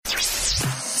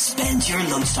Spend your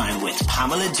lunchtime with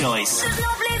Pamela Joyce.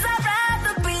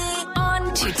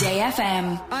 Today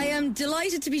FM. I am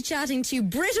delighted to be chatting to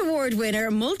Brit Award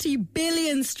winner,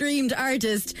 multi-billion streamed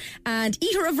artist and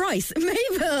eater of rice,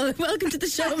 Mabel. Welcome to the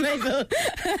show, Mabel.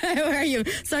 How are you?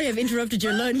 Sorry I've interrupted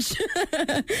your lunch.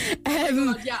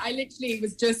 I literally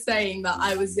was just saying that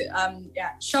I was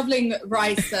shoveling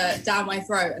rice down my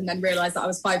throat and then realised that I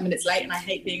was 5 minutes late, and I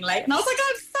hate being late, and I was like,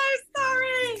 I'm so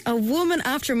sorry. A woman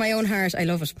after my own heart. I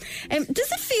love it.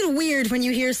 Does it feel weird when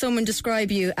you hear someone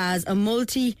describe you as a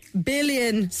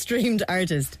multi-billion streamed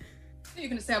artist? I thought you were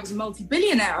going to say I was a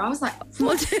multi-billionaire. I was like,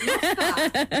 love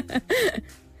that.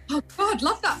 Oh God,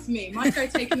 love that for me. Might go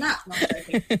take a nap. No,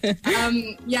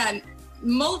 I'm joking.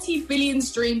 Multi-billion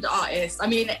streamed artist. I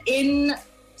mean,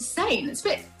 insane. It's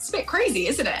a bit crazy,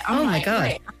 isn't it? My God.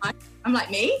 Wait, I'm like,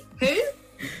 me? Who?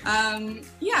 I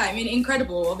mean,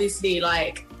 incredible. Obviously,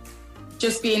 like,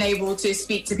 just being able to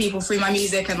speak to people through my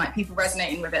music and like people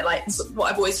resonating with it, like it's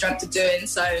what I've always dreamt of doing.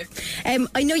 So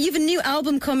I know you've a new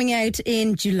album coming out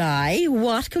in July.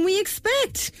 What can we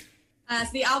expect? So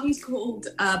the album's called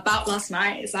About Last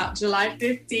Night. It's out July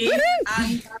 15th.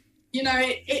 And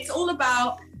it's all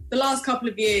about the last couple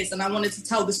of years, and I wanted to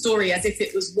tell the story as if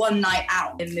it was one night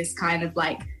out in this kind of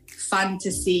like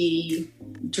fantasy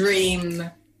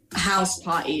dream house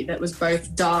party that was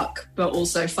both dark but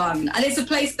also fun. And it's a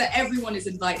place that everyone is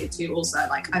invited to also.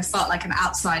 Like, I felt like an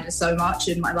outsider so much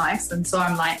in my life, and so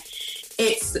I'm like,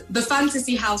 it's the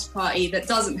fantasy house party that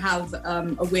doesn't have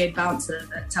a weird bouncer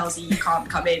that tells you can't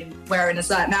come in wearing a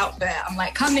certain outfit. I'm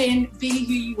like, come in, be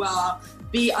who you are,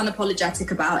 be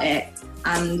unapologetic about it,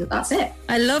 and that's it.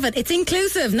 I love it. It's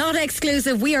inclusive, not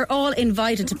exclusive. We are all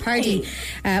invited to party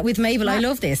with Mabel. I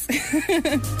love this.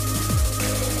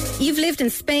 You've lived in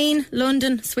Spain,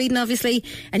 London, Sweden, obviously,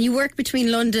 and you work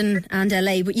between London and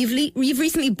LA, but you've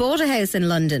recently bought a house in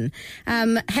London.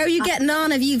 How are you getting on?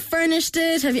 Have you furnished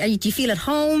it? Do you feel at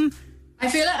home?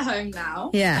 I feel at home now.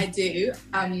 Yeah. I do.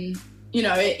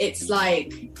 It's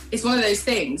like, it's one of those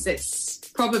things. It's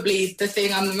probably the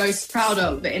thing I'm the most proud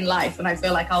of in life, and I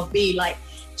feel like I'll be like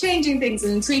changing things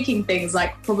and tweaking things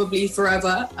like probably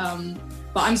forever.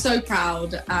 But I'm so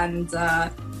proud, and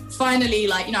finally,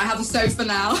 like, I have a sofa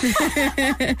now.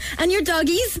 And your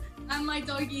doggies? And my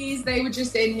doggies, they were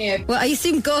just in here. Well, I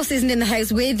assume Gus isn't in the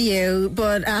house with you,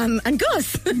 but, and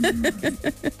Gus.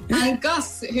 And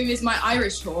Gus, who is my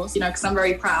Irish horse, because I'm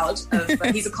very proud of,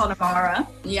 he's a Connemara.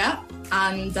 Yeah.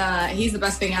 And he's the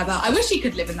best thing ever. I wish he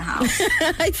could live in the house.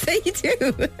 I'd say you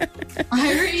do.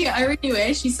 I really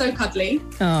wish. He's so cuddly.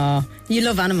 Oh, you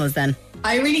love animals then?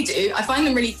 I really do. I find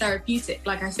them really therapeutic.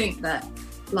 Like, I think that,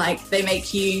 like, they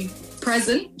make you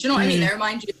present. Do you know what I mean? They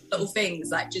remind you of little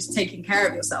things, like just taking care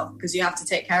of yourself, because you have to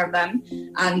take care of them.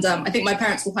 And I think my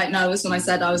parents were quite nervous when I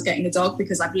said I was getting a dog,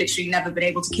 because I've literally never been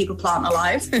able to keep a plant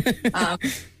alive.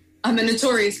 I'm a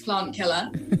notorious plant killer.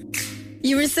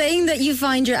 You were saying that you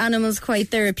find your animals quite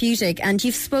therapeutic, and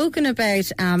you've spoken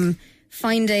about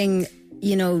finding,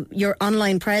 your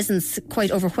online presence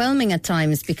quite overwhelming at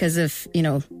times because of,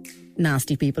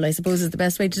 nasty people, I suppose is the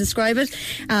best way to describe it.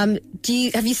 Have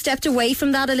you stepped away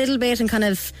from that a little bit and kind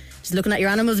of just looking at your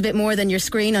animals a bit more than your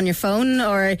screen on your phone?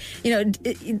 Or,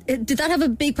 did that have a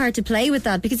big part to play with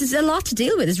that? Because it's a lot to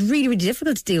deal with. It's really, really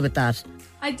difficult to deal with that.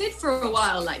 I did for a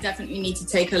while, like, definitely need to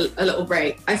take a little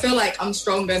break. I feel like I'm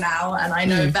stronger now, and I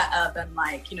know better than,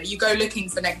 like, you go looking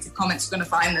for negative comments, you're going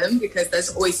to find them, because there's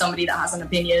always somebody that has an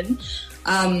opinion.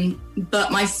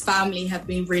 But my family have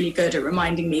been really good at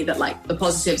reminding me that, like, the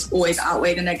positives always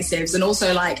outweigh the negatives. And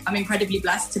also, like, I'm incredibly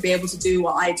blessed to be able to do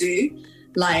what I do.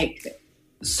 Like,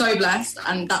 so blessed.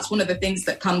 And that's one of the things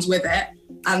that comes with it.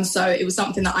 And so it was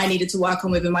something that I needed to work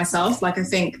on within myself. Like, I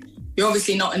think you're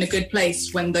obviously not in a good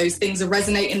place when those things are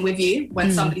resonating with you, when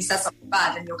somebody says something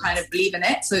bad and you're kind of believing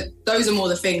it. So those are more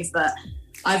the things that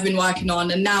I've been working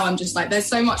on. And now I'm just like, there's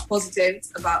so much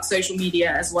positives about social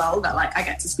media as well, that, like, I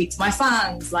get to speak to my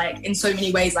fans, like, in so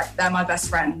many ways. Like, they're my best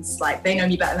friends. Like, they know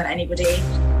me better than anybody.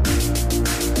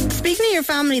 Speaking of your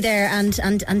family there, and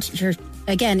your,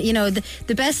 again,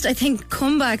 the best, I think,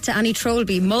 comeback to any troll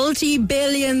be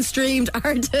multi-billion streamed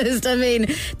artist. I mean,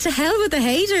 to hell with the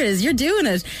haters. You're doing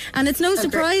it. And it's no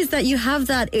surprise that you have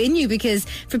that in you, because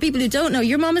for people who don't know,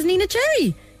 your mom is Nina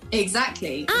Cherry.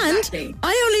 Exactly. And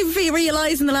I only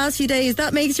realised in the last few days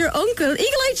that makes your uncle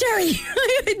Eagle-Eye Cherry.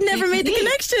 I'd never made the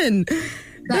connection.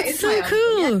 That's so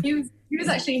cool. Yeah, he was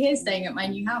actually here staying at my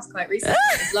new house quite recently.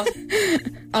 It was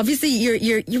lovely. Obviously,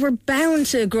 you were bound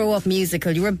to grow up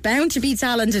musical. You were bound to be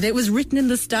talented. It was written in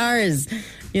the stars,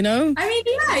 I mean,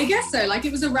 yeah, I guess so. Like,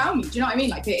 it was around me. Do you know what I mean?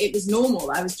 Like, it was normal.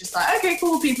 I was just like, okay,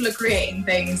 cool. People are creating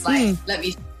things. Like, let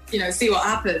me see what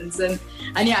happens. And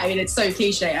yeah, I mean, it's so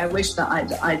cliche. I wish that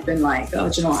I'd been like, oh,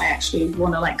 do you know what? I actually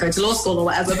want to like go to law school or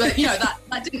whatever. But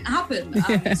that didn't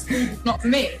happen. School's not for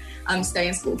me. Stay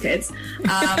in school, kids.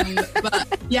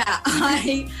 But yeah,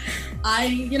 I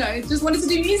just wanted to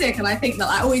do music. And I think that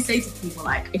I always say to people,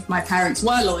 like, if my parents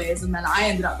were lawyers and then I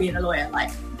ended up being a lawyer,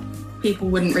 like, people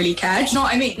wouldn't really care. Do you know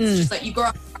what I mean? It's just like you grow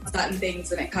up with certain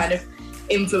things and it kind of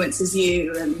influences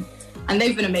you. And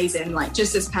they've been amazing, like,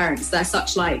 just as parents. They're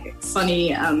such, like,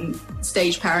 funny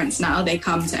stage parents now. They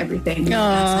come to everything. It's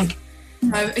like,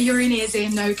 are your in-ears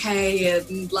in okay?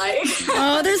 And, like...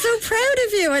 Oh, they're so proud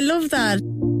of you. I love that.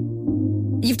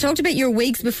 You've talked about your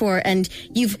wigs before and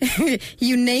you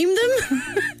named them.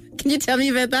 Can you tell me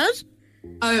about that?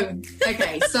 Oh,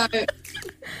 okay. So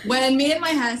when me and my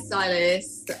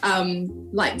hairstylist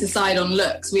decide on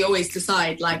looks, we always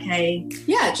decide like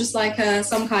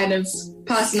some kind of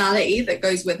personality that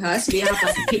goes with her. So we have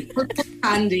like a pink called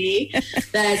Candy.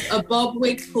 There's a bob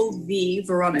wig called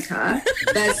Veronica.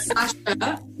 There's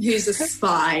Sasha, who's a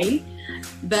spy.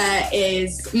 There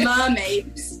is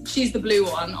Mermaid. She's the blue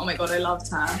one. Oh my God, I loved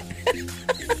her.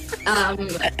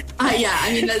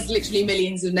 There's literally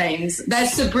millions of names.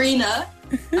 There's Sabrina,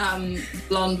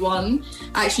 blonde one.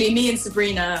 Actually, me and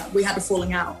Sabrina, we had a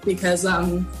falling out because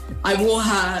I wore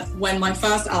her when my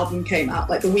first album came out,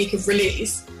 like the week of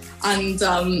release. And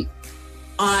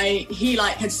he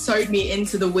like had sewed me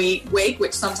into the wig,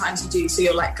 which sometimes you do. So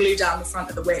you'll like glue down the front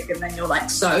of the wig and then you'll like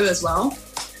sew as well.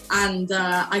 And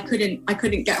I couldn't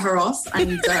get her off.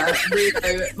 And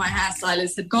Rio, my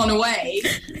hairstylist, had gone away,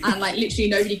 and like literally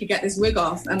nobody could get this wig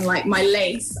off. And like my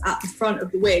lace at the front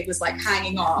of the wig was like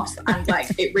hanging off, and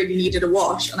like it really needed a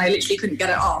wash. And I literally couldn't get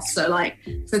it off. So like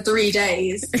for 3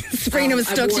 days, Sabrina was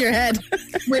stuck to your head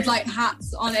with like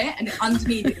hats on it, and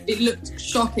underneath it looked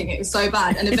shocking. It was so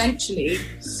bad. And eventually,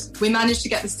 we managed to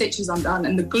get the stitches undone,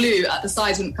 and the glue at the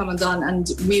sides wouldn't come undone. And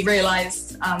we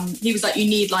realised he was like, you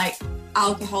need like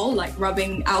alcohol, like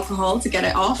rubbing alcohol to get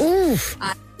it off. Oof.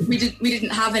 We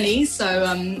didn't have any, so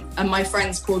and my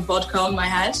friends poured vodka on my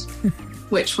head,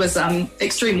 which was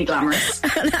extremely glamorous.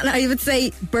 And I would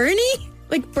say Bernie,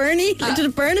 like did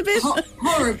it burn a bit?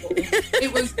 Horrible.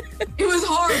 It was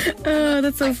horrible. Oh,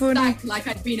 that's so funny. Like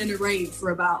I'd been in a rave for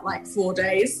about like 4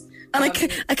 days. And I can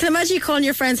imagine you calling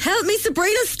your friends, help me,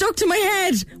 Sabrina's stuck to my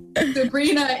head.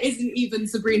 Sabrina isn't even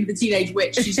Sabrina the Teenage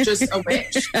Witch. She's just a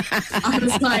witch. I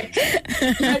was like,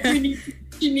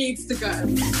 she needs to go.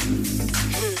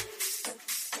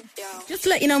 Just to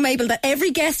let you know, Mabel, that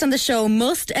every guest on the show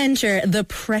must enter the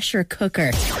pressure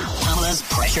cooker. Pamela's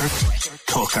pressure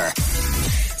cooker.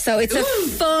 So it's a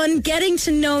fun getting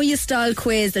to know you style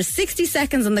quiz. There's 60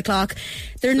 seconds on the clock.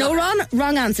 There are no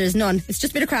wrong answers, none. It's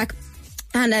just a bit of crack.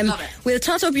 And we'll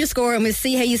tot up your score and we'll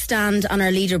see how you stand on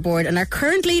our leaderboard. And our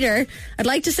current leader, I'd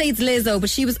like to say it's Lizzo, but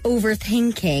she was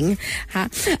overthinking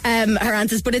her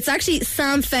answers. But it's actually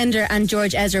Sam Fender and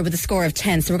George Ezra with a score of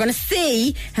 10. So we're going to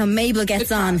see how Mabel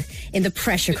gets on in the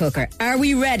pressure cooker. Are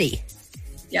we ready?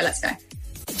 Yeah, let's go.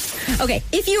 Okay,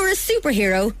 if you were a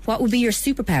superhero, what would be your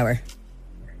superpower?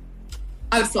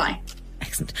 I would fly.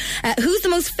 Excellent. Who's the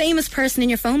most famous person in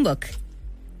your phone book?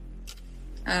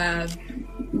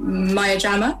 Maya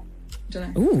Jama.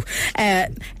 Don't know.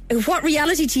 What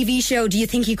reality TV show do you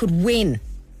think you could win?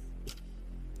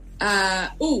 I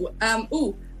don't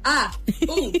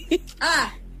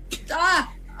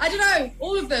know.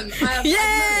 All of them.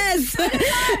 Yes!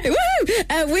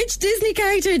 Which Disney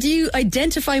character do you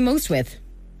identify most with?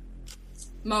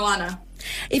 Moana.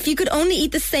 If you could only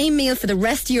eat the same meal for the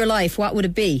rest of your life, what would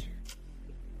it be?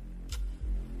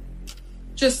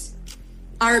 Just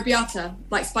arrabbiata,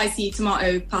 like spicy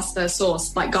tomato pasta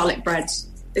sauce, like garlic bread.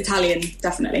 Italian,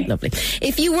 definitely. Lovely.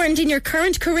 If you weren't in your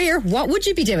current career, what would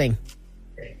you be doing?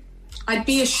 I'd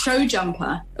be a show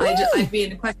jumper. I'd be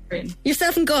an equestrian.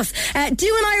 Yourself and Gus.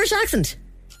 Do an Irish accent.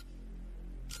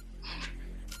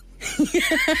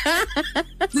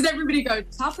 Does everybody go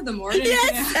top of the morning?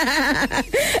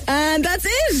 Yes. And that's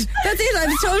it. I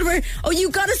was told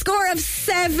you got a score of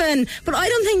 7. But I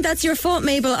don't think that's your fault,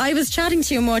 Mabel. I was chatting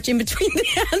too much in between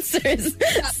the answers.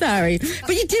 Sorry.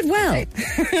 But you did well.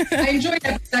 I enjoyed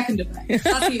every second of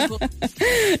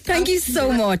it. Thank you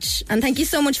so much. And thank you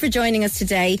so much for joining us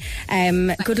today.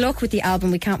 Good luck with the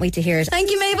album. We can't wait to hear it. Thank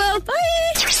you, Mabel. Bye.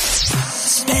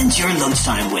 Spend your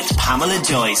lunchtime with Pamela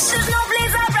Joyce. There's no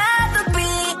place I'd rather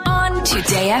be on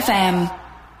Today FM.